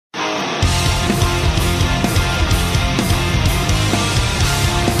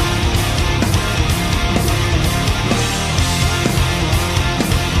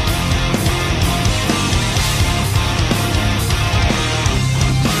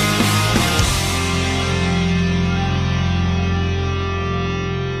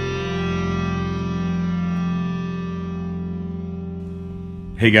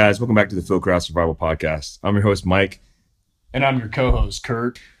Hey guys, welcome back to the Fieldcraft Survival Podcast. I'm your host, Mike. And I'm your co-host,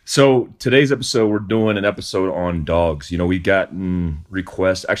 Kurt. So today's episode, we're doing an episode on dogs. You know, we've gotten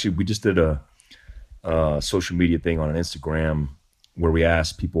requests. Actually, we just did a social media thing on Instagram where we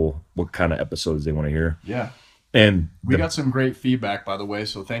asked people what kind of episodes they want to hear. Yeah. And we got some great feedback, by the way,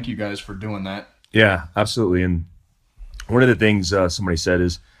 so thank you guys for doing that. Yeah, absolutely. And one of the things somebody said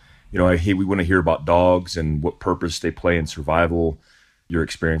is, you know, hey, we want to hear about dogs and what purpose they play in survival, your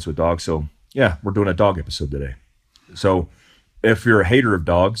experience with dogs. So yeah, we're doing a dog episode today. So if you're a hater of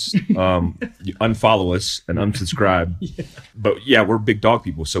dogs, you unfollow us and unsubscribe. Yeah. But yeah, we're big dog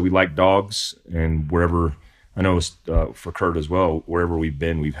people. So we like dogs, and wherever, I know it's, for Kurt as well, wherever we've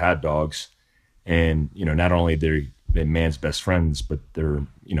been, we've had dogs. And, you know, not only they're man's best friends, but they're,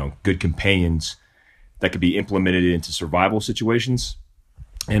 you know, good companions that could be implemented into survival situations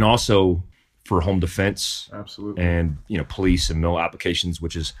and also for home defense. Absolutely. And, you know, police and mill applications,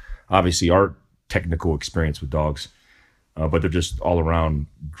 which is obviously our technical experience with dogs. But they're just all around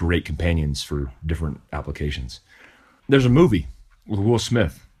great companions for different applications. There's a movie with Will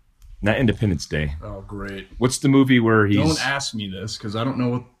Smith, not Independence Day. Oh, great. What's the movie where he's... Don't ask me this because I don't know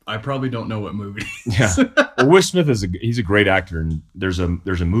what... I probably don't know what movie it is. Yeah. Well, Will Smith he's a great actor, and there's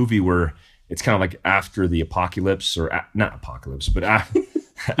a movie where it's kind of like after the apocalypse, or not apocalypse, but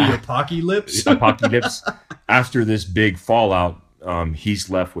the apocalypse? Apocalypse. After this big fallout, he's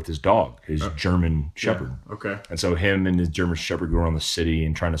left with his dog, his German Shepherd. Yeah, okay. And so him and his German Shepherd go around the city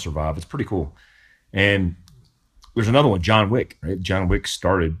and trying to survive. It's pretty cool. And there's another one, John Wick, right? John Wick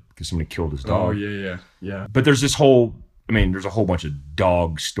started because somebody killed his dog. Oh, yeah. But there's this whole, there's a whole bunch of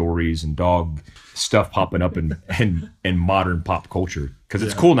dog stories and dog stuff popping up in modern pop culture because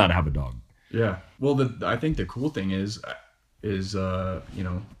it's cool now to have a dog. Yeah. Well, I think the cool thing is, you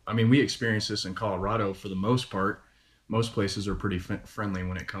know, we experience this in Colorado for the most part. Most places are pretty friendly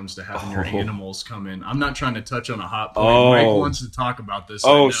when it comes to having your animals come in. I'm not trying to touch on a hot point. Mike wants to talk about this.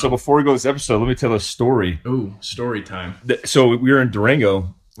 So before we go to this episode, let me tell a story. Ooh, story time. So we were in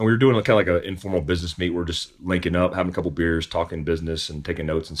Durango, and we were doing kind of like an informal business meet. We're just linking up, having a couple beers, talking business, and taking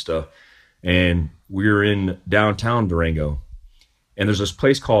notes and stuff. And we were in downtown Durango, and there's this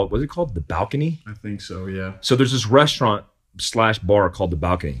place called, what's it called? The Balcony? I think so, yeah. So there's this restaurant/bar called The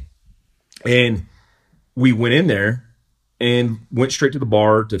Balcony. And we went in there and went straight to the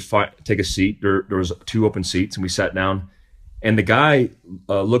bar to take a seat. There was 2 open seats, and we sat down. And the guy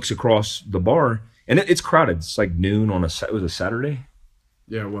looks across the bar, and it's crowded. It's like noon on it was a Saturday?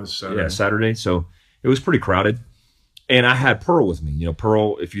 Yeah, it was Saturday. Yeah, Saturday. So it was pretty crowded. And I had Pearl with me. You know,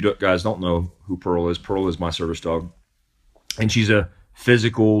 Pearl, if you guys don't know who Pearl is my service dog. And she's a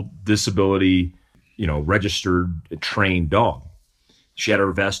physical disability, you know, registered, trained dog. She had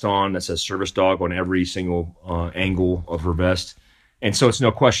her vest on that says service dog on every single angle of her vest. And so it's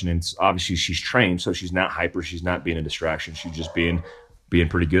no question. It's obviously she's trained, so she's not hyper. She's not being a distraction. She's just being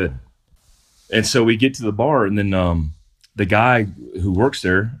pretty good. And so we get to the bar, and then the guy who works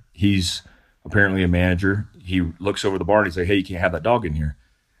there, he's apparently a manager. He looks over the bar and he's like, "Hey, you can't have that dog in here."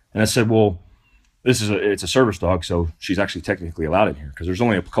 And I said, "Well, it's a service dog, so she's actually technically allowed in here because there's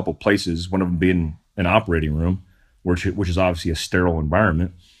only a couple places, one of them being an operating room, which is obviously a sterile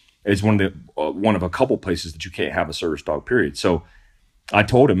environment. It's one of a couple places that you can't have a service dog, period." So I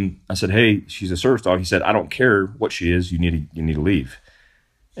told him, I said, "Hey, she's a service dog." He said, "I don't care what she is. You need to leave."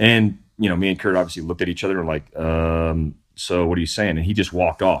 And, you know, me and Kurt obviously looked at each other and like, so what are you saying? And he just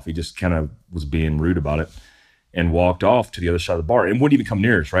walked off. He just kind of was being rude about it and walked off to the other side of the bar and wouldn't even come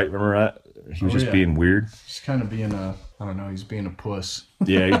near us, right? Remember that? He was just being weird. He's kind of being he's being a puss.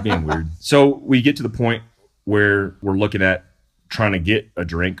 Yeah, he's being weird. So we get to the point where we're looking at trying to get a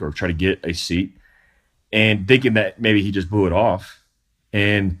drink or try to get a seat and thinking that maybe he just blew it off,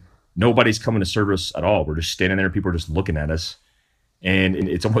 and nobody's coming to serve us at all. We're just standing there. People are just looking at us, and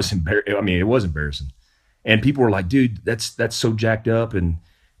it's almost embarrassing. It was embarrassing. And people were like, "Dude, that's so jacked up." And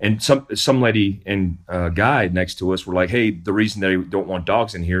some lady and guy next to us were like, "Hey, the reason they don't want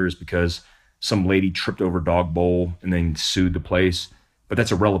dogs in here is because some lady tripped over a dog bowl and then sued the place. But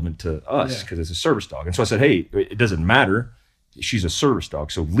that's irrelevant to us because it's a service dog." And so I said, "Hey, it doesn't matter. She's a service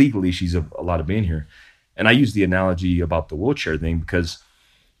dog. So legally she's allowed to be in here." And I use the analogy about the wheelchair thing because,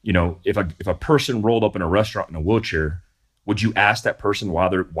 you know, if a person rolled up in a restaurant in a wheelchair, would you ask that person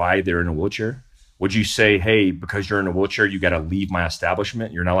why they're in a wheelchair? Would you say, "Hey, because you're in a wheelchair, you got to leave my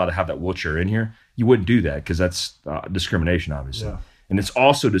establishment. You're not allowed to have that wheelchair in here"? You wouldn't do that because that's discrimination, obviously. Yeah. And it's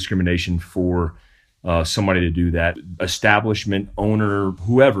also discrimination for somebody to do that, establishment owner,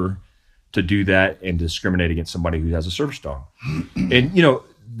 whoever, to do that and discriminate against somebody who has a service dog. And, you know,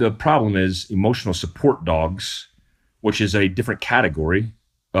 the problem is emotional support dogs, which is a different category.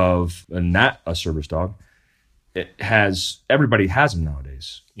 of a service dog, everybody has them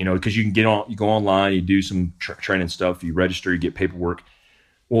nowadays, because you go online, you do some training stuff, you register, you get paperwork.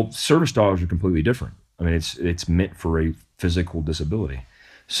 Well, service dogs are completely different. I mean, it's meant for a physical disability.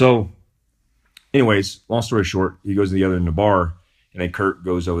 So anyways, long story short, he goes to the other end of the bar, and then Kurt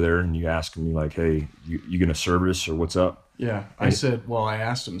goes over there, and you ask him, like, hey, you going to service or what's up? Yeah. I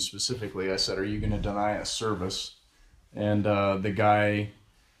asked him specifically, I said, are you going to deny a service? And the guy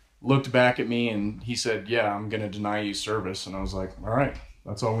looked back at me and he said, yeah, I'm going to deny you service. And I was like, all right,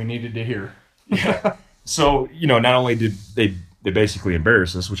 that's all we needed to hear. Yeah. So, not only did they basically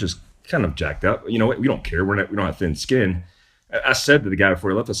embarrass us, which is kind of jacked up. You know what? We don't care. We don't have thin skin. I said to the guy before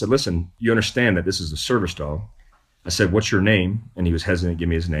he left, I said, listen, you understand that this is a service dog. I said, what's your name? And he was hesitant to give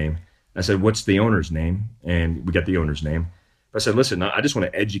me his name. I said, what's the owner's name? And we got the owner's name. But I said, listen, I just want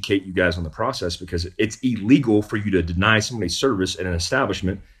to educate you guys on the process, because it's illegal for you to deny somebody service in an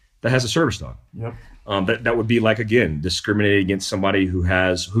establishment that has a service dog. Yep. That would be like, again, discriminating against somebody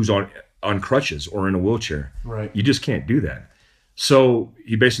who's on crutches or in a wheelchair. Right. You just can't do that. So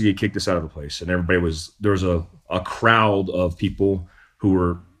he basically kicked us out of the place, and there was a crowd of people who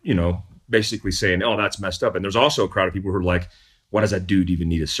were, basically saying, oh, that's messed up. And there's also a crowd of people who are like, what does that dude even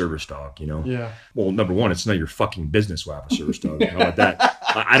need a service dog? Yeah. Well, number one, it's none of your fucking business why I have a service dog. How about that?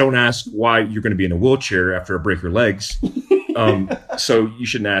 I don't ask why you're going to be in a wheelchair after I break your legs. So you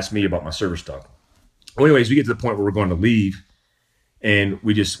shouldn't ask me about my service dog. Well, anyways, we get to the point where we're going to leave, and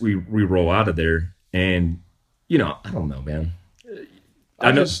we roll out of there, and I don't know, man.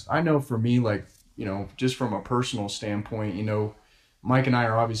 I know for me, like, just from a personal standpoint, Mike and I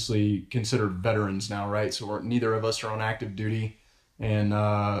are obviously considered veterans now, right? So neither of us are on active duty, and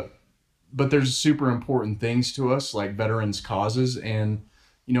but there's super important things to us, like veterans causes, and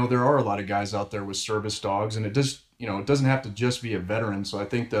there are a lot of guys out there with service dogs, and it doesn't have to just be a veteran. So I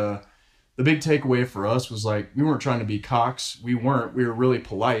think the big takeaway for us was, like, we weren't trying to be cocks. We were really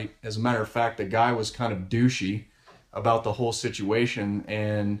polite. As a matter of fact, the guy was kind of douchey about the whole situation,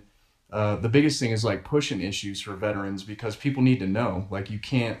 and the biggest thing is, like, pushing issues for veterans, because people need to know, like, you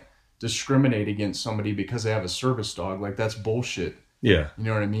can't discriminate against somebody because they have a service dog. Like, that's bullshit. Yeah. You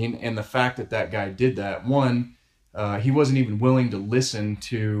know what I mean? And the fact that guy did that, one, he wasn't even willing to listen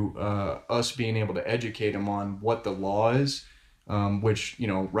to us being able to educate him on what the law is, which,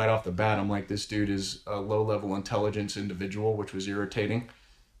 right off the bat, I'm like, this dude is a low-level intelligence individual, which was irritating.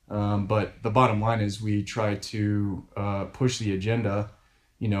 But the bottom line is, we try to push the agenda,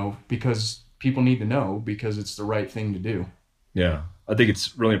 because people need to know, because it's the right thing to do. Yeah. I think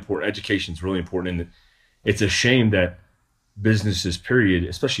it's really important. Education is really important. And it's a shame that businesses, period,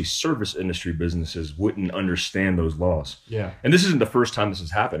 especially service industry businesses, wouldn't understand those laws. Yeah. And this isn't the first time this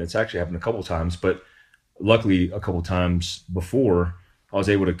has happened. It's actually happened a couple of times, but luckily a couple of times before, I was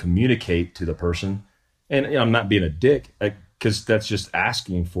able to communicate to the person. And I'm not being a dick, because that's just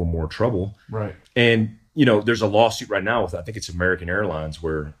asking for more trouble. Right. And there's a lawsuit right now with, I think it's American Airlines,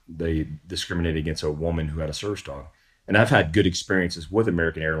 where they discriminated against a woman who had a service dog. And I've had good experiences with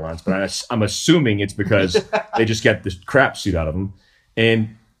American Airlines, but I'm assuming it's because they just get this crap suit out of them.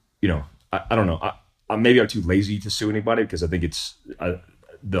 And, I don't know. Maybe I'm too lazy to sue anybody, because I think it's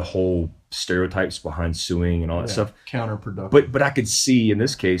the whole stereotypes behind suing and all that stuff. Counterproductive. But I could see in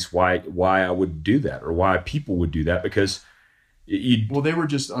this case why I would do that, or why people would do that, because they were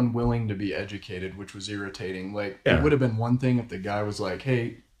just unwilling to be educated, which was irritating. Like, It would have been one thing if the guy was like,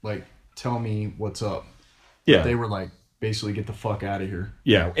 hey, like, tell me what's up. Yeah. But they were like, basically, get the fuck out of here.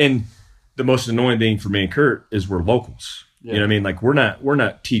 Yeah. And the most annoying thing for me and Kurt is we're locals. Yeah. You know what I mean? Like, we're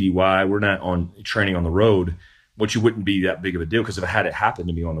not TDY. We're not on training on the road, which wouldn't be that big of a deal, because if it had it happen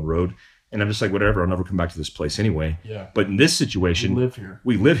to me on the road, and I'm just like, whatever, I'll never come back to this place anyway. Yeah. But in this situation,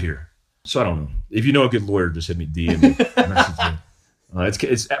 we live here. So I don't know. If you know a good lawyer, just hit me, DM me.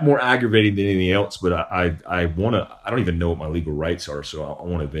 It's more aggravating than anything else, but I don't even know what my legal rights are, so I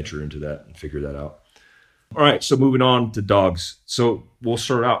want to venture into that and figure that out. All right, so moving on to dogs. So we'll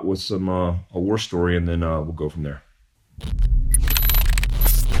start out with some a war story, and then we'll go from there.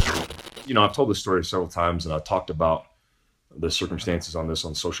 I've told this story several times, and I've talked about the circumstances on this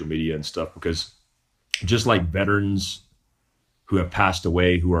on social media and stuff, because just like veterans who have passed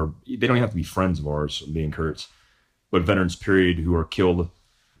away, they don't have to be friends of ours, me and Kurt's, but veterans, period, who are killed,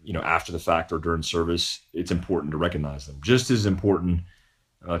 after the fact or during service, it's important to recognize them. Just as important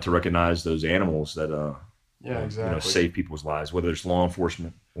to recognize those animals that exactly. Save people's lives, whether it's law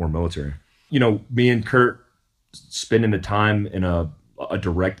enforcement or military. Me and Kurt spending the time in a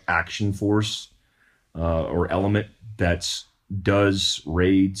direct action force or element that does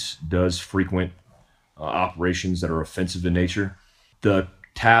raids, does frequent operations that are offensive in nature. The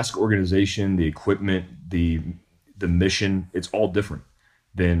task organization, the equipment, the mission, it's all different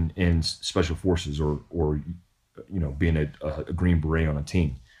than in special forces or being a Green Beret on a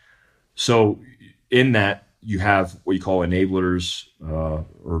team. So in that, you have what you call enablers,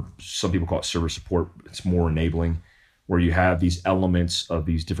 or some people call it service support. It's more enabling, where you have these elements of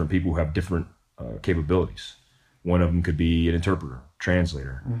these different people who have different capabilities. One of them could be an interpreter,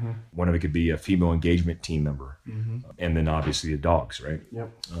 translator. Mm-hmm. One of it could be a female engagement team member. Mm-hmm. And then obviously the dogs, right?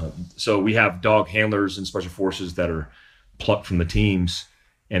 Yep. So we have dog handlers in special forces that are plucked from the teams,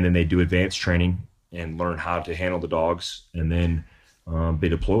 and then they do advanced training and learn how to handle the dogs, and then they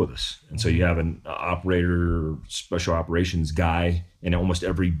deploy with us. And so you have an operator, special operations guy in almost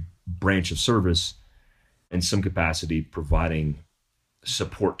every branch of service in some capacity, providing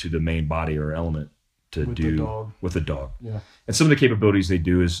support to the main body or element to with do the dog. with the dog. Yeah. And some of the capabilities they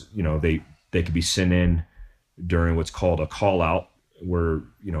do is, they could be sent in during what's called a call out, where,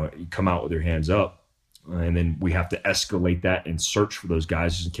 you come out with your hands up, and then we have to escalate that and search for those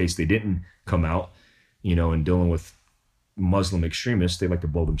guys just in case they didn't come out, and dealing with Muslim extremists, they like to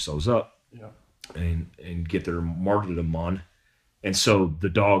blow themselves up. Yeah. and get their martyrdom on. And so the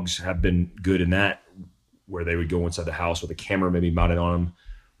dogs have been good in that, where they would go inside the house with a camera maybe mounted on them,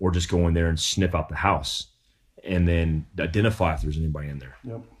 or just go in there and sniff out the house and then identify if there's anybody in there.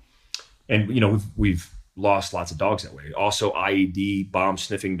 Yep. And, we've lost lots of dogs that way. Also IED, bomb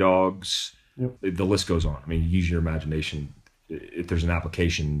sniffing dogs. Yep. The list goes on. I mean, use your imagination. If there's an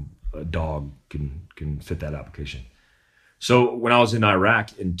application, a dog can fit that application. So when I was in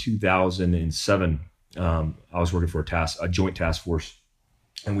Iraq in 2007, I was working for a joint task force,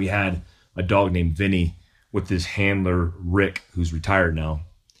 and we had a dog named Vinny with this handler, Rick, who's retired now.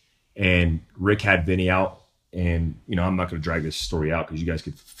 And Rick had Vinny out, and, I'm not going to drag this story out because you guys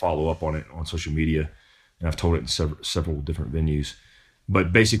could follow up on it on social media, and I've told it in several different venues.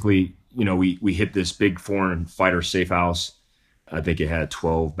 But basically, we hit this big foreign fighter safe house. I think it had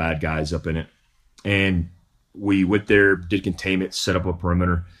 12 bad guys up in it. And we went there, did containment, set up a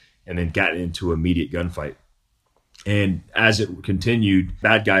perimeter, and then got into immediate gunfight. And as it continued,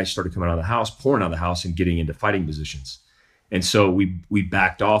 bad guys started coming out of the house, pouring out of the house, and getting into fighting positions. And so we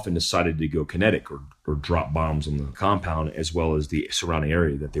backed off and decided to go kinetic or drop bombs on the compound, as well as the surrounding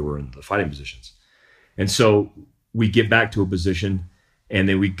area that they were in the fighting positions. And so we get back to a position, and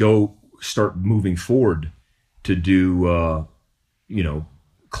then we go start moving forward to do,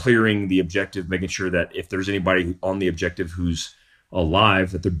 clearing the objective, making sure that if there's anybody on the objective who's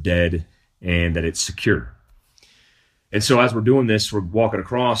alive, that they're dead and that it's secure. And so as we're doing this, we're walking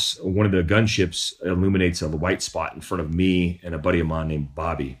across, one of the gunships illuminates a white spot in front of me and a buddy of mine named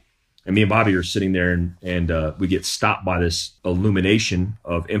Bobby. And me and Bobby are sitting there, and we get stopped by this illumination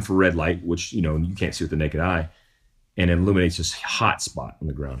of infrared light, which, you can't see with the naked eye, and it illuminates this hot spot on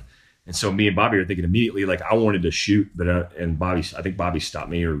the ground. And so me and Bobby are thinking immediately, like, I wanted to shoot, but I think Bobby stopped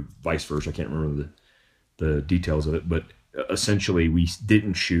me, or vice versa. I can't remember the details of it, but essentially we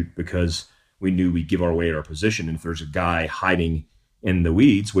didn't shoot because we knew we'd give away our position. And if there's a guy hiding in the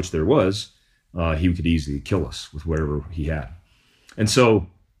weeds, which there was, he could easily kill us with whatever he had. And so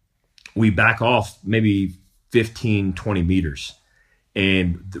we back off maybe 15, 20 meters,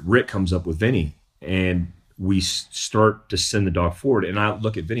 and Rick comes up with Vinny, and we start to send the dog forward. And I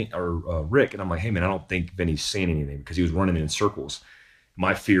look at Rick, and I'm like, hey man, I don't think Vinny's saying anything, because he was running in circles.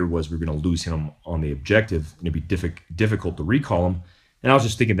 My fear was we were going to lose him on the objective, and it'd be difficult to recall him. And I was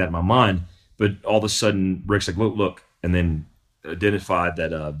just thinking that in my mind, but all of a sudden Rick's like, look, and then identified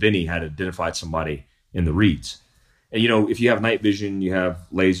that Vinny had identified somebody in the reeds. And, if you have night vision, you have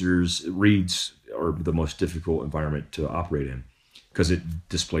lasers, reeds are the most difficult environment to operate in because it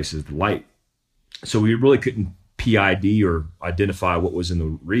displaces the light. So we really couldn't PID or identify what was in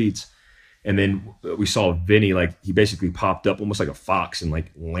the reeds. And then we saw Vinny, like, he basically popped up almost like a fox and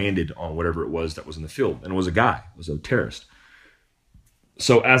like landed on whatever it was that was in the field. And it was a guy, it was a terrorist.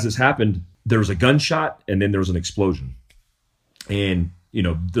 So as this happened, there was a gunshot, and then there was an explosion. And,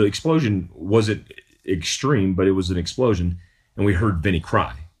 the explosion wasn't extreme, but it was an explosion. And we heard Vinny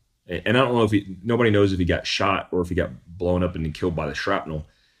cry. And I don't know nobody knows if he got shot or if he got blown up and killed by the shrapnel.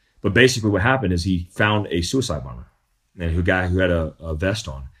 But basically what happened is he found a suicide bomber, and a guy who had a vest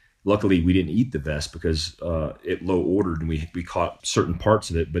on. Luckily, we didn't eat the vest because it low ordered, and we caught certain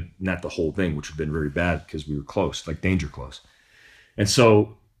parts of it, but not the whole thing, which would have been very bad because we were close, like danger close. And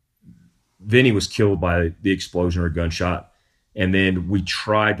so Vinny was killed by the explosion or gunshot. And then we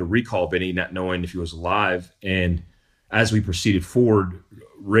tried to recall Vinny, not knowing if he was alive. And as we proceeded forward,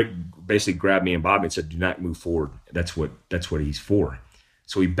 Rick basically grabbed me and Bobby and said, do not move forward. That's what he's for.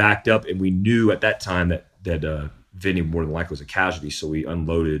 So we backed up, and we knew at that time that Vinny more than likely was a casualty. So we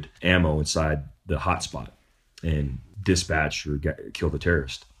unloaded ammo inside the hotspot and dispatched or killed the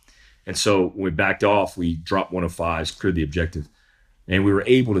terrorist. And so when we backed off, we dropped 105s, cleared the objective, and we were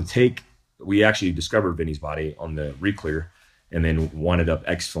able to we actually discovered Vinny's body on the reclear, and then winded up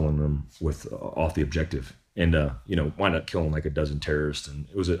exfilling them off the objective, and wound up killing like a dozen terrorists. And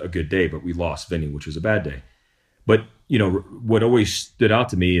it was a good day, but we lost Vinny, which was a bad day. But what always stood out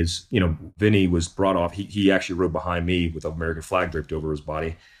to me is Vinny was brought off. He actually rode behind me with an American flag draped over his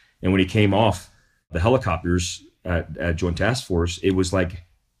body, and when he came off the helicopters at Joint Task Force, it was like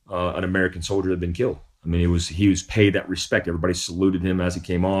an American soldier had been killed. I mean, he was paid that respect. Everybody saluted him as he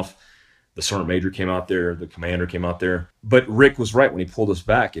came off. The sergeant major came out there. The commander came out there. But Rick was right when he pulled us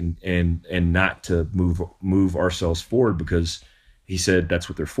back and not to move ourselves forward, because he said that's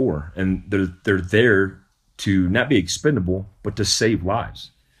what they're for. And they're there to not be expendable, but to save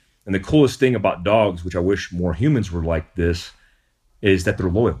lives. And the coolest thing about dogs, which I wish more humans were like this, is that they're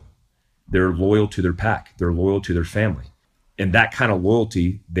loyal. They're loyal to their pack. They're loyal to their family. And that kind of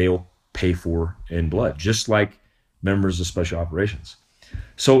loyalty they'll pay for in blood, just like members of special operations.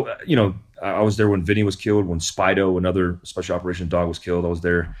 So, I was there when Vinny was killed, when Spido, another special operations dog, was killed. I was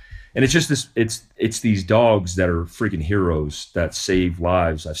there. And it's just it's these dogs that are freaking heroes that save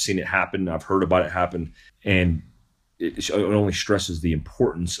lives. I've seen it happen. I've heard about it happen. And it only stresses the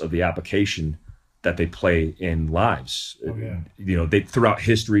importance of the application that they play in lives. Oh, yeah. They throughout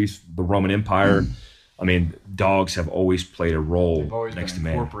history, the Roman Empire, I mean, dogs have always played a role next to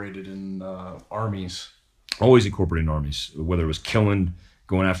man. Incorporated in armies. Always incorporated in armies, whether it was killing,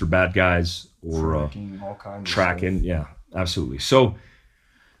 going after bad guys, or tracking, all kinds tracking. of stuff. Yeah, absolutely. So,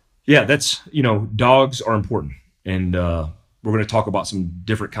 yeah, that's, dogs are important. And we're going to talk about some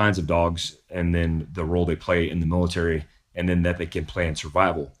different kinds of dogs, and then the role they play in the military, and then that they can play in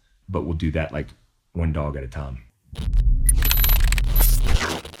survival. But we'll do that like one dog at a time.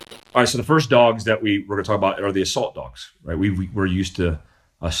 All right, so the first dogs that we're going to talk about are the assault dogs, right? We're used to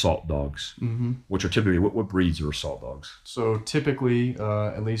assault dogs, which are typically, what breeds are assault dogs? So typically,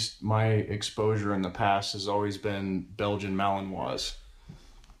 at least my exposure in the past has always been Belgian Malinois,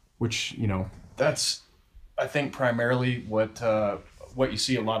 which, that's, I think, primarily what you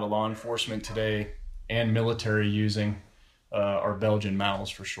see a lot of law enforcement today and military using are Belgian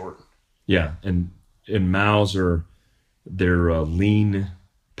Mals for short. Yeah, and Mals they're lean,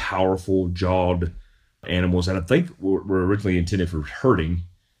 powerful jawed animals, and I think were originally intended for herding,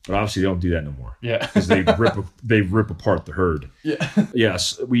 but obviously they don't do that no more. Yeah, because they rip apart the herd. Yeah.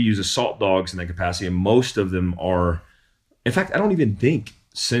 Yes, we use assault dogs in that capacity, and most of them are. In fact, I don't even think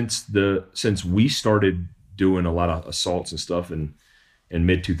since we started doing a lot of assaults and stuff in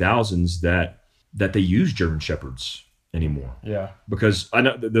mid 2000s that they use German Shepherds anymore. Yeah, because I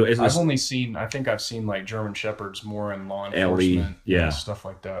know I think I've seen like German Shepherds more in law enforcement, and stuff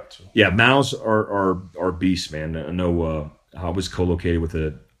like that. So. Yeah, Mals are beasts, man. I know I was co-located with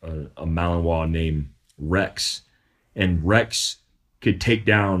a Malinois named Rex, and Rex could take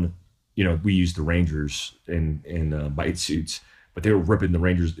down. We used the Rangers in bite suits, but they were ripping the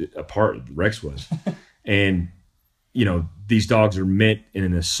Rangers apart. Rex was, and these dogs are meant in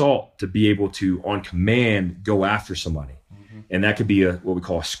an assault to be able to, on command, go after somebody. And that could be what we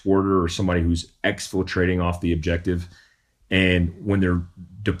call a squirter, or somebody who's exfiltrating off the objective. And when they're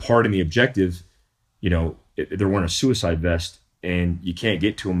departing the objective, they're wearing a suicide vest and you can't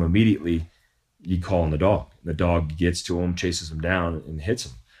get to them immediately. You call on the dog. The dog gets to them, chases them down, and hits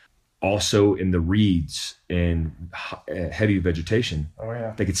them. Also in the reeds and heavy vegetation,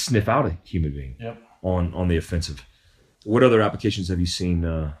 they could sniff out a human being on the offensive. What other applications have you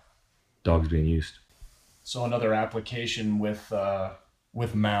seen dogs being used? So another application with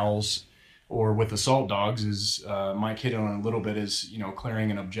Mals or with assault dogs is Mike hit on a little bit, is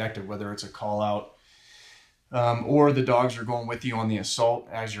clearing an objective, whether it's a call out or the dogs are going with you on the assault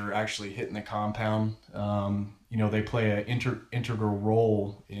as you're actually hitting the compound. They play an integral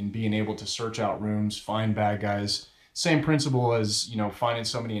role in being able to search out rooms, find bad guys. Same principle as, finding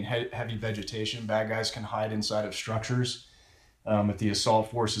somebody in heavy vegetation. Bad guys can hide inside of structures if the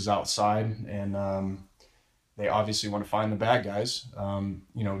assault force is outside, and they obviously want to find the bad guys.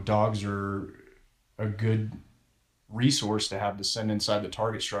 Dogs are a good resource to have to send inside the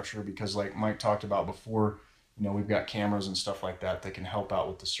target structure because, like Mike talked about before, we've got cameras and stuff like that that can help out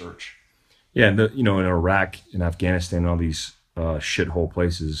with the search. Yeah, and in Iraq and Afghanistan, all these shithole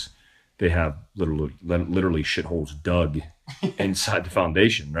places, they have literally shitholes dug inside the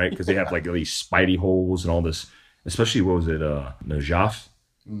foundation, right? Because they have like these spidey holes and all this. Especially, what was it, Najaf?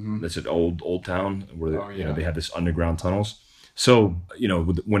 That's an old town where they had this underground tunnels. So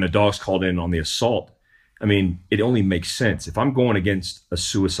when a dog's called in on the assault, I mean, it only makes sense. If I'm going against a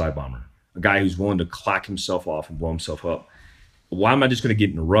suicide bomber, a guy who's willing to clack himself off and blow himself up, why am I just going to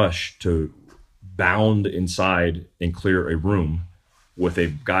get in a rush to bound inside and clear a room with a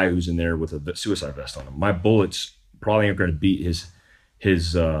guy who's in there with a suicide vest on him? My bullets probably aren't going to beat his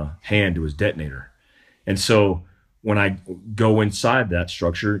hand to his detonator. And so when I go inside that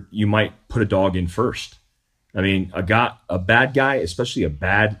structure, you might put a dog in first. I mean, a bad guy, especially a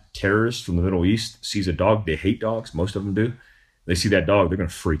bad terrorist from the Middle East, sees a dog. They hate dogs. Most of them do. They see that dog, they're going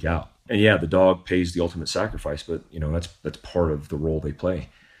to freak out. And yeah, the dog pays the ultimate sacrifice, but that's part of the role they play.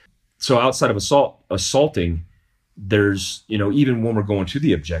 So outside of assaulting, there's, even when we're going to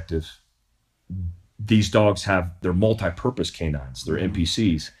the objective, these dogs they're multi-purpose canines. They're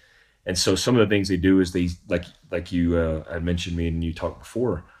NPCs. And so some of the things they do is they, like you had mentioned me and you talked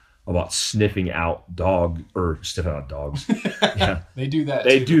before about sniffing out dogs. Yeah. They do that.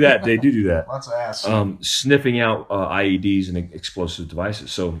 They do that. They do that. Lots of ass. Sniffing out IEDs and explosive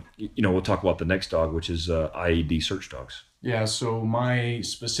devices. So, we'll talk about the next dog, which is IED search dogs. Yeah. So my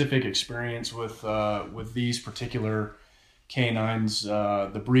specific experience with these particular canines,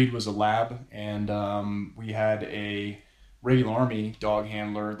 the breed was a lab, and we had a regular Army dog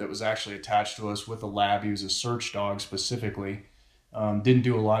handler that was actually attached to us with a lab. He was a search dog specifically. Didn't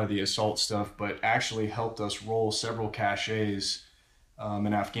do a lot of the assault stuff, but actually helped us roll several caches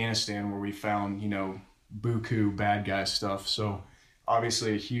in Afghanistan where we found, buku bad guy stuff. So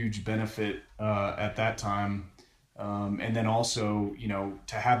obviously a huge benefit at that time. And then also,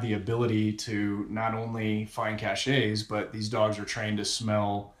 to have the ability to not only find caches, but these dogs are trained to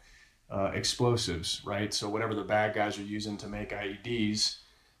smell explosives, right? So whatever the bad guys are using to make IEDs,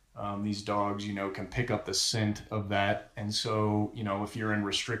 these dogs, can pick up the scent of that. And so, if you're in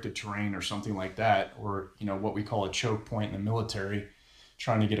restricted terrain or something like that, or, what we call a choke point in the military,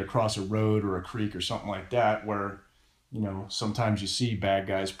 trying to get across a road or a creek or something like that, where, sometimes you see bad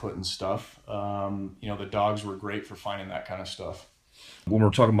guys putting stuff, the dogs were great for finding that kind of stuff. When we're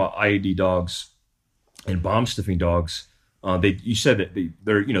talking about IED dogs and bomb sniffing dogs, you said that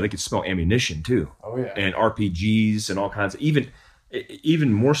they could smell ammunition too. Oh yeah. And RPGs and all kinds of,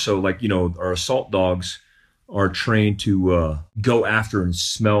 even more so, our assault dogs are trained to go after and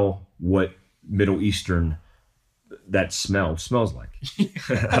smell what Middle Eastern that smells like.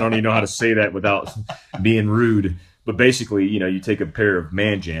 I don't even know how to say that without being rude, but basically, you take a pair of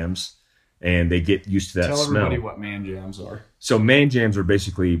man jams and they get used to that smell. Tell everybody what man jams are. So man jams are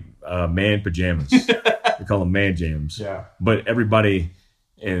basically man pajamas. They call them man jams. Yeah. But everybody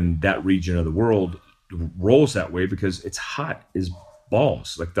in that region of the world rolls that way because it's hot as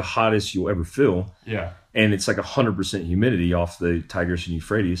balls, like the hottest you'll ever feel. Yeah. And it's like 100% humidity off the Tigris and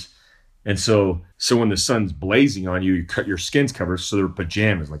Euphrates. And so when the sun's blazing on you, your skin's covered. So they're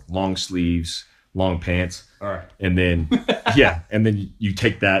pajamas, like long sleeves, long pants. All right. And then, and then you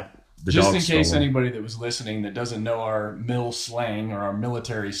take that. Just in case anybody that was listening that doesn't know our mill slang or our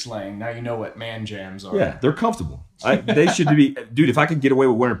military slang, now you know what man jams are. Yeah, they're comfortable. They should be, dude, if I could get away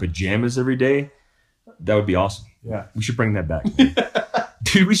with wearing pajamas every day, that would be awesome. Yeah. We should bring that back.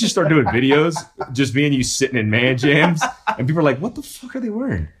 Dude, we should start doing videos, just me and you sitting in man jams, and people are like, what the fuck are they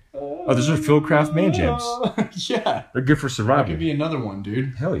wearing? Oh, those are Fieldcraft man jams. Yeah. They're good for survival. That could be another one,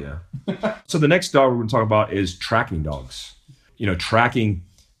 dude. Hell yeah. So the next dog we're going to talk about is tracking dogs.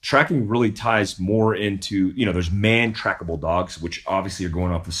 Tracking really ties more into, there's man trackable dogs, which obviously are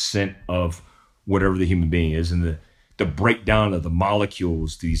going off the scent of whatever the human being is. And the breakdown of the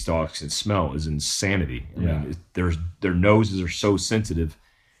molecules these dogs can smell is insanity. I mean, their noses are so sensitive.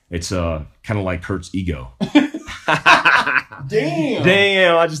 It's kind of like Kurt's ego.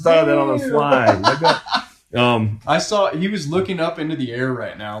 Damn. I just thought of that on the fly. Like that. I saw he was looking up into the air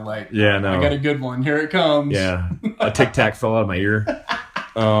right now. Like, yeah, no. I got a good one. Here it comes. Yeah. A Tic Tac fell out of my ear.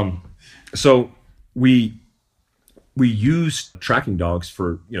 So we use tracking dogs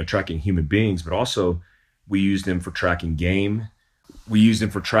for, tracking human beings, but also we use them for tracking game. We use them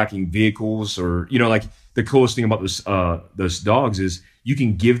for tracking vehicles, or, like the coolest thing about those dogs is you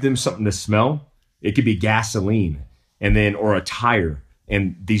can give them something to smell. It could be gasoline or a tire.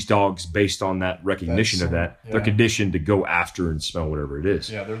 And these dogs, based on that recognition they're conditioned to go after and smell whatever it is.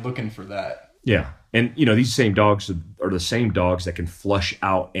 Yeah. They're looking for that. Yeah. And, these same dogs are the same dogs that can flush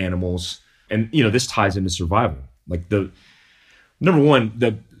out animals. And, this ties into survival. Like number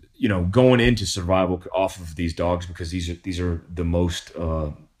one, going into survival off of these dogs, because these are the most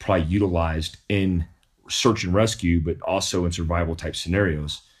probably utilized in search and rescue, but also in survival type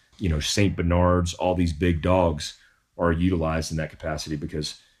scenarios. St. Bernards, all these big dogs are utilized in that capacity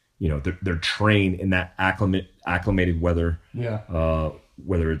because, they're trained in that acclimated weather. Yeah.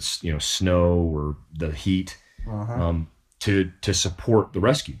 whether it's, snow or the heat, to support the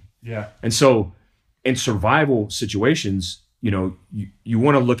rescue. Yeah. And so in survival situations, you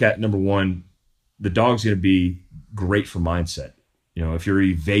want to look at, number one, the dog's going to be great for mindset. If you're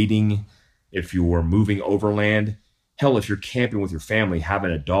evading, if you're moving overland, hell, if you're camping with your family,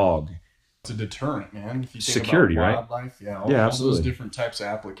 having a dog. It's a deterrent, man. If you think security, about wildlife, right? All those different types of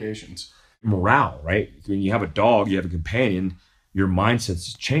applications. Morale, right? When you have a dog, you have a companion, your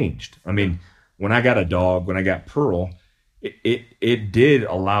mindset's changed. I mean, when I got a dog, when I got Pearl, it did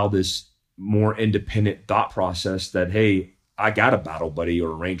allow this more independent thought process that, hey, I got a battle buddy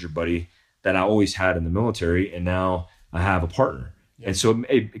or a ranger buddy that I always had in the military, and now I have a partner. Yeah. And so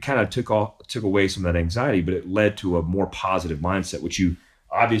it kind of took away some of that anxiety, but it led to a more positive mindset, which you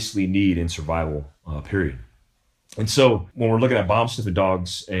obviously need in survival, period. And so when we're looking at bomb sniffing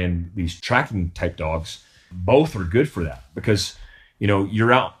dogs and these tracking type dogs, both are good for that because,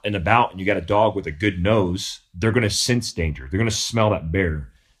 you're out and about and you got a dog with a good nose, they're going to sense danger. They're going to smell that bear.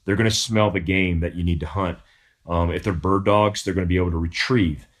 They're going to smell the game that you need to hunt. If they're bird dogs, they're going to be able to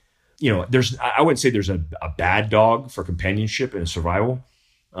retrieve. I wouldn't say there's a bad dog for companionship and survival,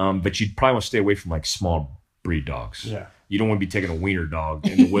 but you'd probably want to stay away from like small breed dogs. Yeah. You don't want to be taking a wiener dog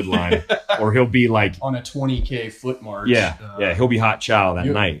in the wood line, or he'll be like on a 20K foot march. Yeah, he'll be hot chow that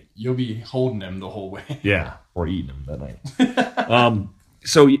night. You'll be holding him the whole way. Yeah, or eating him that night.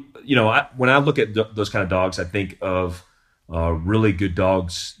 So when I look at those kind of dogs, I think of really good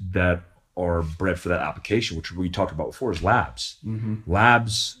dogs that are bred for that application, which we talked about before, is labs. Mm-hmm.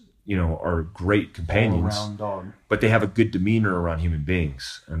 Labs, are great companions, all-around dog, but they have a good demeanor around human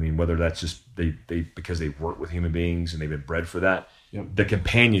beings. I mean, whether that's just they because they work with human beings and they've been bred for that. Yep. The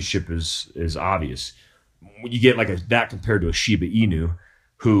companionship is obvious. When you get like that compared to a Shiba Inu,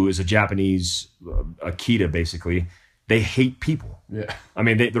 who is a Japanese Akita, basically, they hate people. Yeah, I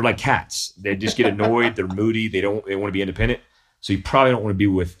mean, they're like cats. They just get annoyed. They're moody. They want to be independent. So you probably don't want to be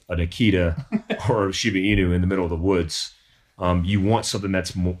with an Akita or a Shiba Inu in the middle of the woods. You want something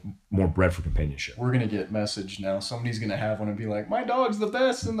that's more bred for companionship. We're going to get message now. Somebody's going to have one and be like, my dog's the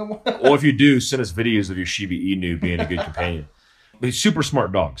best in the world. Well, if you do, send us videos of your Shiba Inu being a good companion. They're super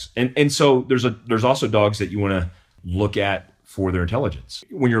smart dogs. And so there's also dogs that you want to look at for their intelligence.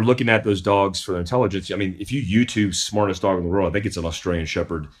 When you're looking at those dogs for their intelligence, I mean, if you YouTube smartest dog in the world, I think it's an Australian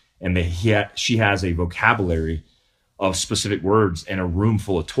Shepherd, and she has a vocabulary of specific words and a room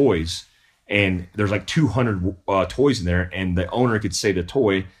full of toys. And there's like 200 toys in there, and the owner could say the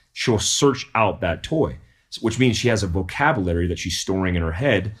toy, she'll search out that toy, which means she has a vocabulary that she's storing in her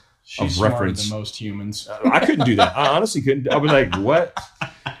head. She's of reference. Smarter than most humans. I couldn't do that. I honestly couldn't. I was like, what?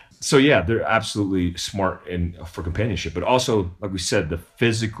 So yeah, they're absolutely smart for companionship, but also, like we said, the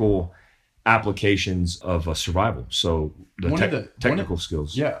physical applications of survival. So the technical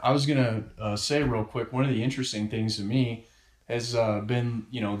skills. Yeah, I was gonna say real quick. One of the interesting things to me has been,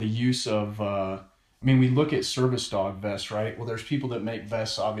 the use of, we look at service dog vests, right? Well, there's people that make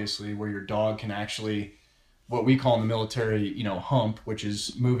vests, obviously, where your dog can actually, what we call in the military, hump, which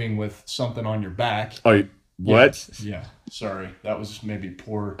is moving with something on your back. Oh, what? Yeah. Sorry. That was maybe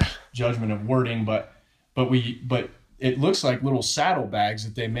poor judgment of wording, but it looks like little saddlebags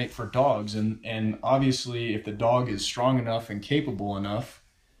that they make for dogs. And obviously, if the dog is strong enough and capable enough,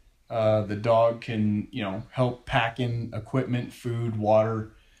 the dog can, help pack in equipment, food,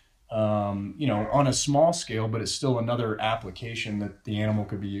 water, on a small scale, but it's still another application that the animal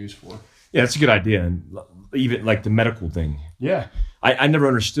could be used for. Yeah, that's a good idea. And even like the medical thing. Yeah. I never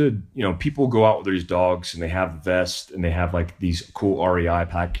understood, people go out with these dogs and they have the vest and they have like these cool REI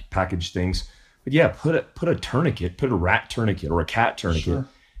package things. But yeah, put a tourniquet, put a rat tourniquet or a cat tourniquet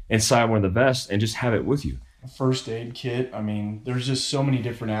inside one of the vests and just have it with you. A first aid kit. There's just so many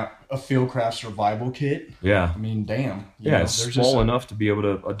different a Fieldcraft survival kit. Yeah. Damn. It's small enough to be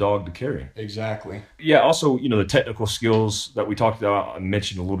able a dog to carry. Exactly. Yeah. Also, the technical skills that we talked about, I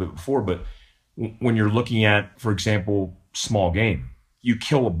mentioned a little bit before, but when you're looking at, for example, small game, you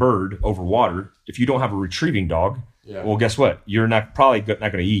kill a bird over water. If you don't have a retrieving dog, well, guess what? You're probably not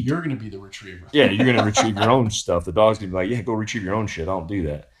going to eat. You're going to be the retriever. Yeah. You're going to retrieve your own stuff. The dog's going to be like, yeah, go retrieve your own shit. I don't do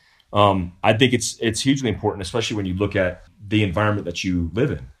that. I think it's hugely important, especially when you look at the environment that you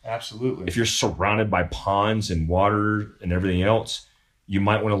live in. Absolutely. If you're surrounded by ponds and water and everything else, you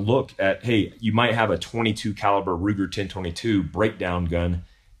might want to look at, hey, you might have a 22 caliber Ruger 1022 breakdown gun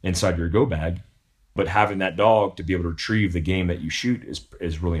inside your go bag, but having that dog to be able to retrieve the game that you shoot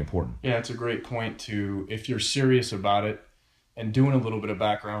is really important. Yeah, it's a great point if you're serious about it and doing a little bit of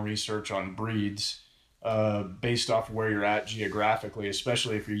background research on breeds, based off of where you're at geographically,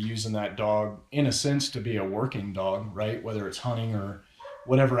 especially if you're using that dog in a sense to be a working dog, right? Whether it's hunting or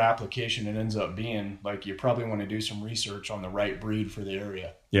whatever application it ends up being, like you probably want to do some research on the right breed for the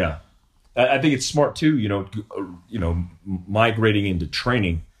area. Yeah. I think it's smart too, migrating into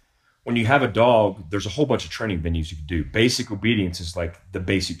training. When you have a dog, there's a whole bunch of training venues you can do. Basic obedience is like the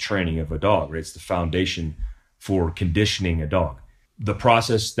basic training of a dog, right? It's the foundation for conditioning a dog. The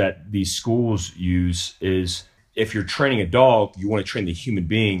process that these schools use is, if you're training a dog, you want to train the human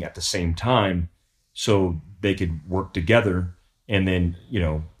being at the same time so they could work together. And then,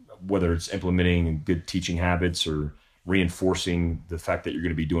 whether it's implementing good teaching habits or reinforcing the fact that you're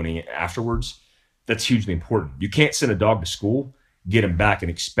going to be doing it afterwards, that's hugely important. You can't send a dog to school, get him back,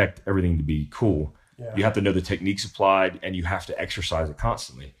 and expect everything to be cool. Yeah. You have to know the techniques applied, and you have to exercise it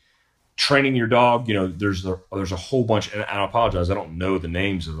constantly. Training your dog, there's a whole bunch, and I apologize, I don't know the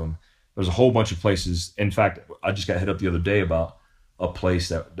names of them. There's a whole bunch of places. In fact, I just got hit up the other day about a place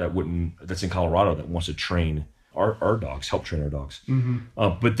that's in Colorado that wants to train our dogs, help train our dogs. Mm-hmm.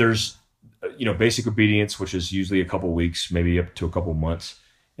 But there's, basic obedience, which is usually a couple of weeks, maybe up to a couple of months.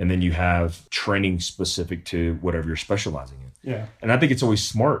 And then you have training specific to whatever you're specializing in. Yeah. And I think it's always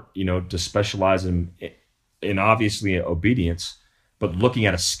smart, to specialize in obviously obedience, but looking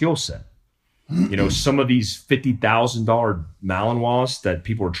at a skill set. Some of these $50,000 Malinois that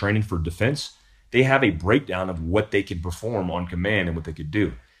people are training for defense, they have a breakdown of what they can perform on command and what they could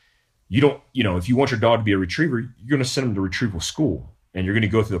do. You don't, if you want your dog to be a retriever, you're going to send them to retrieval school, and you're going to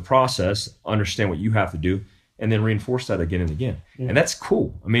go through the process, understand what you have to do, and then reinforce that again and again. Yeah. And that's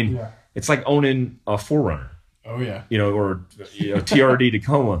cool. I mean, It's like owning a 4Runner. Oh yeah. Or TRD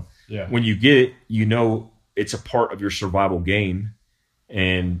Tacoma. Yeah. When you get it, it's a part of your survival game,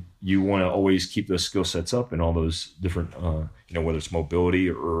 and you want to always keep those skill sets up and all those different, whether it's mobility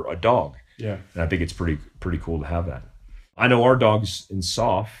or a dog. Yeah. And I think it's pretty cool to have that. I know our dogs in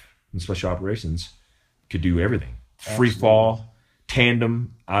SOF, in special operations, could do everything. Absolutely. Free fall,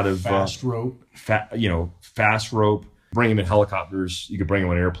 tandem out of fast rope, fast rope. Bring them in helicopters. You could bring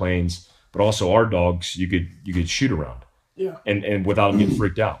them on airplanes, but also our dogs, you could shoot around. Yeah. And without them getting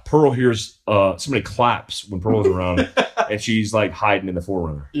freaked out. Pearl hears somebody claps when Pearl's around, and she's like hiding in the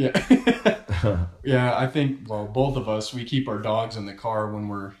 4Runner. Yeah. Yeah, I think, both of us, we keep our dogs in the car when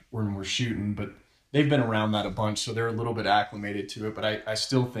we're shooting, but they've been around that a bunch, so they're a little bit acclimated to it, but I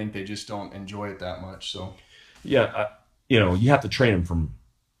still think they just don't enjoy it that much. So yeah, you have to train them from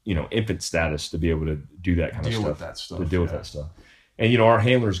infant status to be able to do that kind of stuff. Deal with that stuff. To deal with that stuff. And our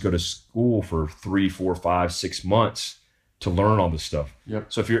handlers go to school for 3, 4, 5, 6 months to learn all this stuff.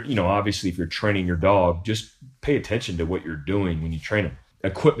 Yep. So if you're, obviously if you're training your dog, just pay attention to what you're doing when you train them.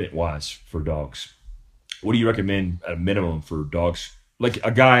 Equipment wise for dogs, what do you recommend at a minimum for dogs? Like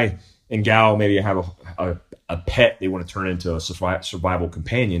a guy and gal maybe have a pet they want to turn into a survival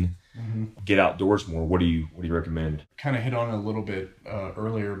companion. Mm-hmm. Get outdoors more. What do you recommend? Kind of hit on it a little bit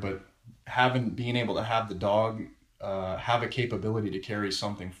earlier, but being able to have the dog have a capability to carry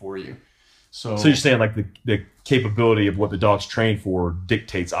something for you. So you're saying like the capability of what the dog's trained for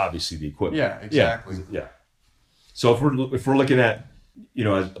dictates obviously the equipment. Yeah, exactly. Yeah. So if we're looking at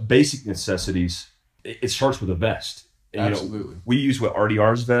as basic necessities, it starts with a vest. And, Absolutely. We use what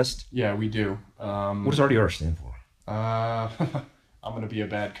RDR's vest. Yeah, we do. What does RDR stand for? I'm going to be a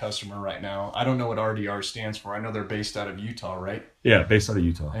bad customer right now. I don't know what RDR stands for. I know they're based out of Utah, right? Yeah, based out of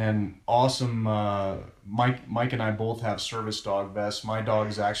Utah. And awesome. Mike and I both have service dog vests. My dog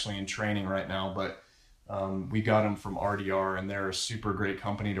is actually in training right now, but we got them from RDR, and they're a super great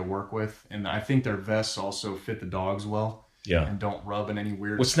company to work with. And I think their vests also fit the dogs well. Yeah. And don't rub in any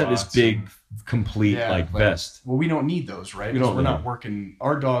weird spots. Not this big, complete vest? Well, we don't need those, right? Because we're not working.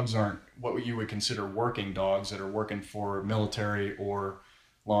 Our dogs aren't what you would consider working dogs that are working for military or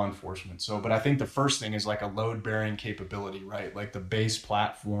law enforcement. So, but I think the first thing is like a load bearing capability, right? Like the base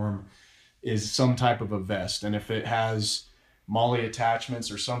platform is some type of a vest. And if it has MOLLE attachments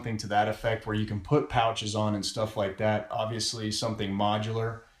or something to that effect where you can put pouches on and stuff like that, obviously something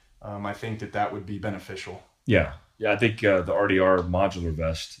modular, I think that would be beneficial. Yeah. Yeah, I think the RDR modular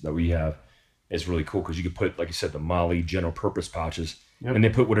vest that we have is really cool because you could put, like you said, the MOLLE general purpose pouches, and they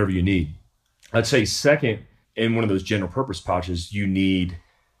put whatever you need. I'd say second, in one of those general purpose pouches, you need,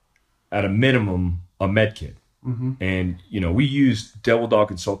 at a minimum, a med kit. Mm-hmm. And, we use Devil Dog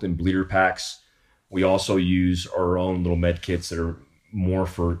Consulting bleeder packs. We also use our own little med kits that are more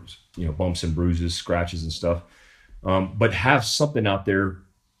for, bumps and bruises, scratches and stuff. But have something out there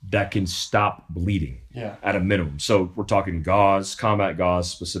that can stop bleeding at a minimum. So we're talking gauze, combat gauze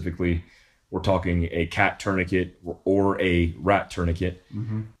specifically. We're talking a cat tourniquet or a rat tourniquet,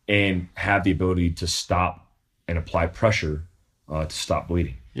 and have the ability to stop and apply pressure to stop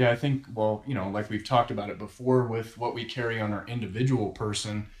bleeding. Yeah, I think, well, like we've talked about it before with what we carry on our individual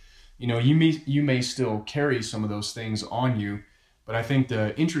person, you may still carry some of those things on you, but I think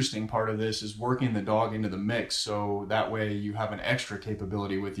the interesting part of this is working the dog into the mix, so that way you have an extra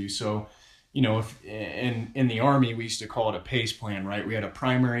capability with you. So, if in the Army we used to call it a PACE plan, right? We had a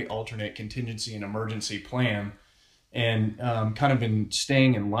primary, alternate, contingency, and emergency plan, and kind of in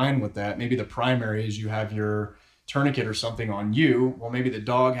staying in line with that, maybe the primary is you have your tourniquet or something on you. Well, maybe the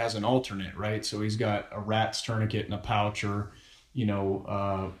dog has an alternate, right? So he's got a rat's tourniquet in a pouch, or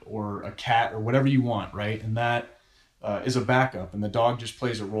or a cat, or whatever you want, right? And that is a backup, and the dog just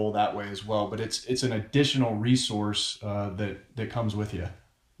plays a role that way as well. But it's an additional resource that comes with you.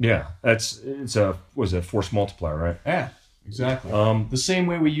 Yeah, it's a force multiplier, right? Yeah, exactly. The same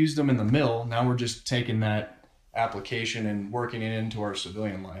way we used them in the mill, now we're just taking that application and working it into our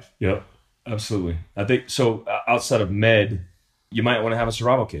civilian life. Yep, absolutely. I think so. Outside of med, you might want to have a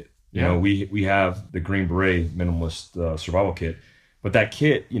survival kit. We have the Green Beret Minimalist survival kit, but that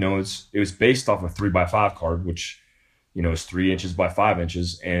kit, it was based off a 3x5 card, which is 3 inches by 5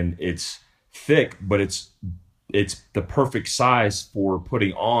 inches, and it's thick, but it's the perfect size for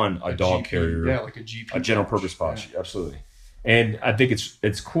putting on a dog GP, carrier, like a GP, a general purpose pouch. Yeah. Absolutely. And I think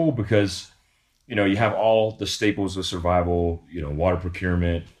it's cool because you have all the staples of survival, water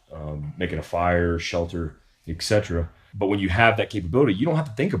procurement, making a fire, shelter, etc. But when you have that capability, you don't have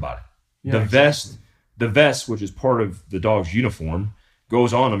to think about it. Yeah, the vest, which is part of the dog's uniform,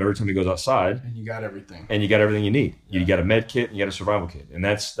 goes on him every time he goes outside. And you got everything. And you got everything you need. Yeah. You got a med kit and you got a survival kit. And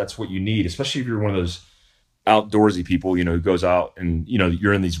that's what you need, especially if you're one of those outdoorsy people, who goes out and,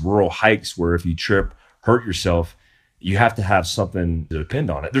 you're in these rural hikes where if you trip, hurt yourself, you have to have something to depend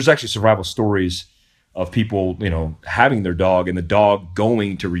on it. There's actually survival stories of people, having their dog and the dog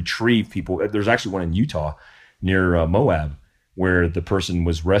going to retrieve people. There's actually one in Utah near Moab where the person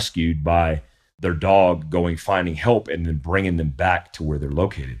was rescued by their dog finding help and then bringing them back to where they're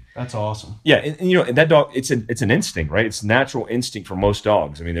located. That's awesome. Yeah. And that dog, it's an instinct, right? It's natural instinct for most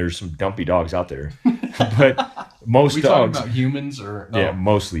dogs. I mean, there's some dumpy dogs out there, but most dogs. Talking about humans or? No. Yeah,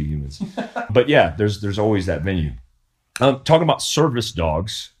 mostly humans. But yeah, there's always that venue. Talking about service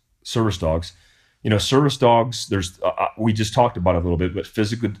dogs, service dogs, there's, we just talked about it a little bit, but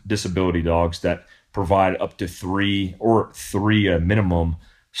physical disability dogs that provide up to three minimum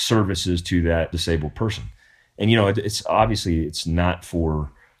services to that disabled person. And, it's obviously it's not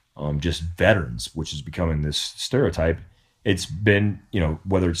for just veterans, which is becoming this stereotype. It's been,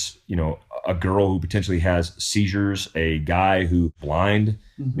 whether it's, a girl who potentially has seizures, a guy who's blind,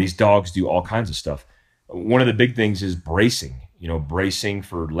 mm-hmm. These dogs do all kinds of stuff. One of the big things is bracing, bracing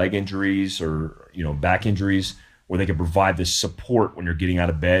for leg injuries or, back injuries, where they can provide this support when you're getting out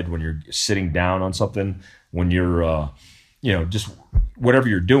of bed, when you're sitting down on something, when you're, just whatever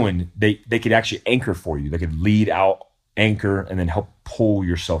you're doing, they could actually anchor for you. They could lead out, anchor, and then help pull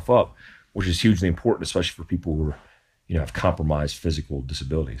yourself up, which is hugely important, especially for people who are, have compromised physical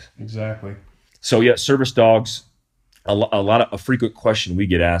disabilities. Exactly. So yeah, service dogs, a frequent question we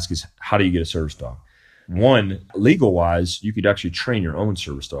get asked is, how do you get a service dog? One, legal wise, you could actually train your own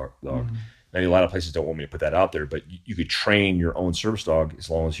service dog. Mm-hmm. Maybe a lot of places don't want me to put that out there, but you could train your own service dog as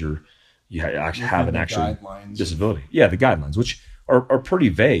long as you actually have an actual disability. Yeah, the guidelines, which are pretty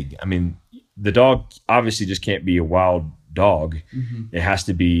vague. I mean, the dog obviously just can't be a wild dog. Mm-hmm. It has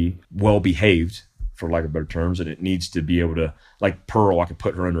to be well behaved, for lack of better terms, and it needs to be able to, like Pearl, I could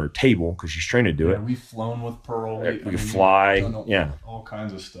put her under a table because she's trained to do it. We've flown with Pearl. We can fly. All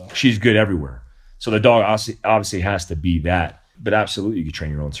kinds of stuff. She's good everywhere. So the dog obviously has to be that, but absolutely you can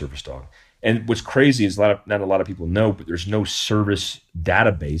train your own service dog. And what's crazy is not a lot of people know, but there's no service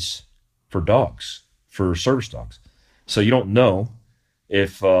database for dogs, for service dogs. So you don't know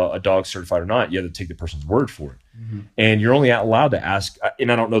if a dog's certified or not. You have to take the person's word for it. Mm-hmm. And you're only allowed to ask,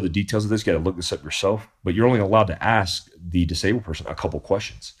 and I don't know the details of this, you got to look this up yourself, but you're only allowed to ask the disabled person a couple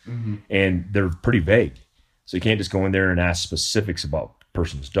questions. Mm-hmm. And they're pretty vague. So you can't just go in there and ask specifics about the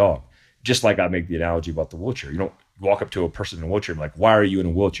person's dog. Just like I make the analogy about the wheelchair. You don't walk up to a person in a wheelchair and be like, why are you in a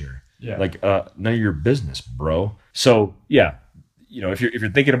wheelchair? Yeah. Like, none of your business, bro. So yeah, if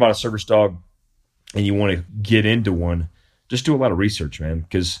you're thinking about a service dog and you want to get into one, just do a lot of research, man,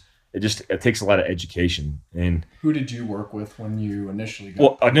 because it takes a lot of education. And who did you work with when you initially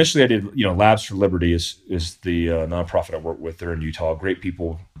got? Well, initially I did, Labs for Liberty is the nonprofit I work with. They're in Utah. Great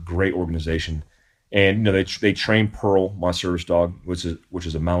people, great organization. And they trained Pearl, my service dog, which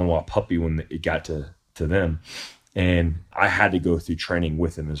is a Malinois puppy when it got to them. And I had to go through training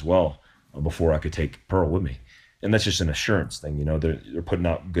with him as well before I could take Pearl with me. And that's just an assurance thing. You know, they're putting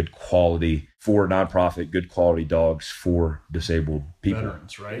out good quality for nonprofit, good quality dogs for disabled people.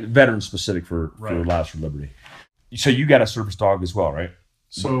 Veterans, right? Veterans specific for Labs for Liberty. So you got a service dog as well, right?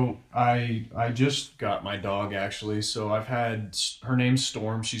 So I just got my dog, actually. So I've had, her name's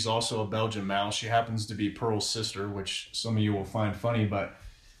Storm. She's also a Belgian Mouse. She happens to be Pearl's sister, which some of you will find funny, but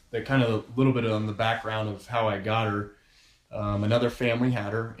that kind of a little bit on the background of how I got her. Another family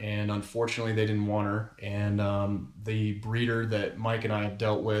had her, and unfortunately they didn't want her. And the breeder that Mike and I have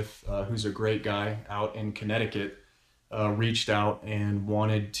dealt with, who's a great guy out in Connecticut, reached out and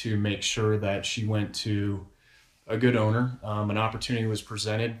wanted to make sure that she went to a good owner. An opportunity was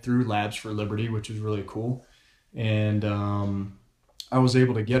presented through Labs for Liberty, which was really cool. And I was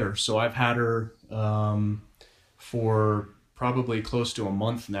able to get her. So I've had her for probably close to a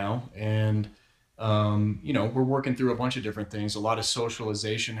month now. And you know, we're working through a bunch of different things. A lot of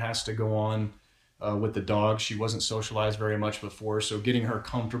socialization has to go on with the dog. She wasn't socialized very much before, so getting her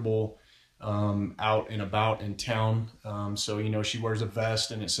comfortable out and about in town. So, you know, she wears a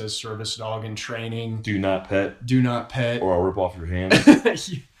vest and it says service dog in training. Do not pet. Do not pet. Or I'll rip off your hand.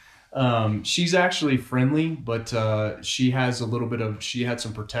 She's actually friendly, but she has a little bit of, she had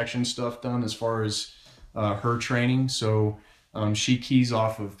some protection stuff done as far as her training. So she keys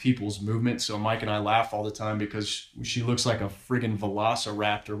off of people's movement. So Mike and I laugh all the time because she looks like a friggin'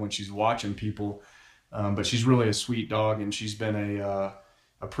 velociraptor when she's watching people. But she's really a sweet dog, and she's been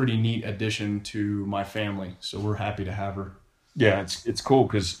a pretty neat addition to my family. So we're happy to have her. Yeah, it's cool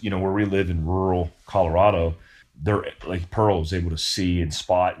because, you know, where we live in rural Colorado, they're like Pearl is able to see and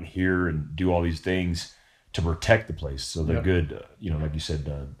spot and hear and do all these things to protect the place. So they're good, you know, like you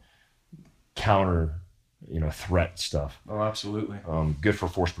said, counter, you know, threat stuff. Oh, absolutely. Good for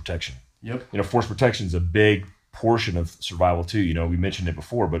force protection. Yep. You know, force protection is a big portion of survival too. You know, we mentioned it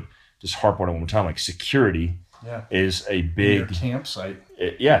before, but just harp on it one more time. Like security is a big your campsite.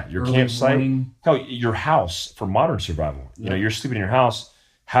 Your campsite. Hell, your house for modern survival. You know, you're sleeping in your house,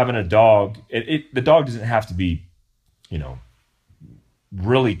 having a dog. The dog doesn't have to be, you know,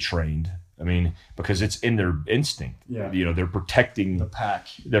 really trained. I mean, because it's in their instinct. Yeah. You know, they're protecting the pack.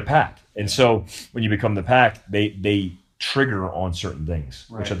 Their pack. And so when you become the pack, they trigger on certain things,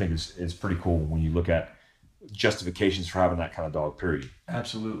 which I think is pretty cool when you look at justifications for having that kind of dog, period.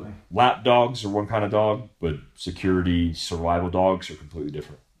 Absolutely. Lap dogs are one kind of dog, but security, survival dogs are completely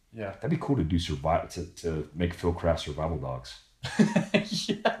different. Yeah. That'd be cool to do to make Fieldcraft survival dogs.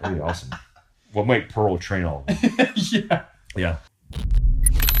 That'd be awesome. We'll make Pearl train all of them. Yeah.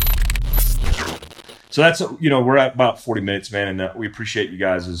 So that's, you know, we're at about 40 minutes, man, and we appreciate you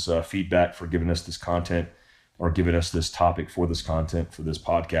guys' feedback for giving us this content or giving us this topic for this content for this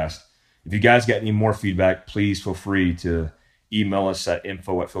podcast. If you guys got any more feedback, please feel free to email us at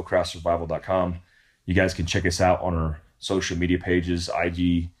info@fieldcraftsurvival.com. You guys can check us out on our social media pages.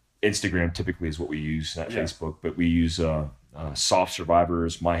 IG, Instagram typically is what we use, not Facebook, but we use Soft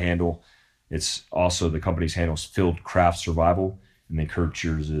Survivors, my handle. It's also the company's handle is Fieldcraft Survival. And then Kurt,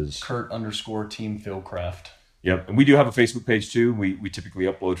 yours is Kurt_Team Fieldcraft. Yep. And we do have a Facebook page too. We typically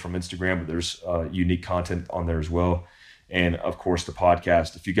upload from Instagram, but there's unique content on there as well. And of course, the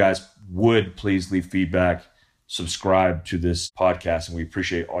podcast. If you guys would please leave feedback, subscribe to this podcast, and we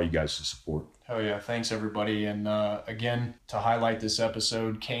appreciate all you guys' support. Hell yeah. Thanks, everybody. And again, to highlight this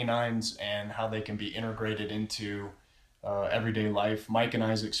episode, canines and how they can be integrated into everyday life. Mike and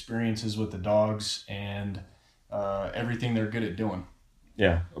I's experiences with the dogs and everything they're good at doing.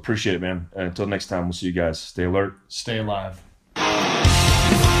 Yeah, appreciate it, man. And until next time, we'll see you guys. Stay alert. Stay alive.